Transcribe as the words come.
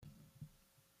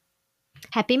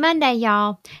Happy Monday,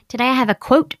 y'all. Today I have a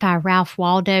quote by Ralph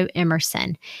Waldo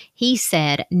Emerson. He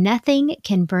said, "Nothing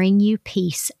can bring you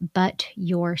peace but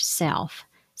yourself."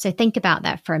 So think about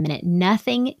that for a minute.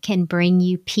 Nothing can bring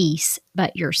you peace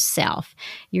but yourself.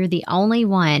 You're the only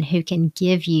one who can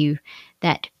give you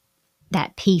that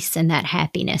peace and that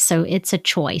happiness. So it's a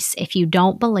choice. If you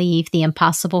don't believe the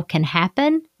impossible can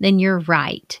happen, then you're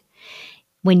right.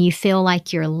 When you feel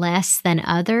like you're less than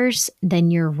others,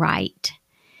 then you're right.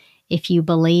 If you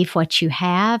believe what you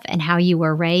have and how you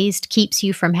were raised keeps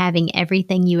you from having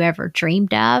everything you ever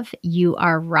dreamed of, you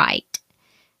are right.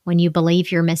 When you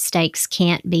believe your mistakes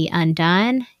can't be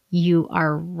undone, you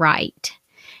are right.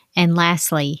 And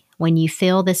lastly, when you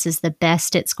feel this is the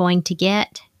best it's going to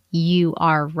get, you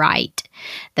are right.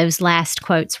 Those last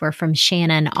quotes were from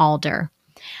Shannon Alder.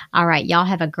 All right, y'all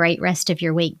have a great rest of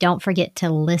your week. Don't forget to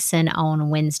listen on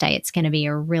Wednesday. It's going to be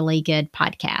a really good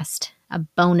podcast, a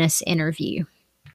bonus interview.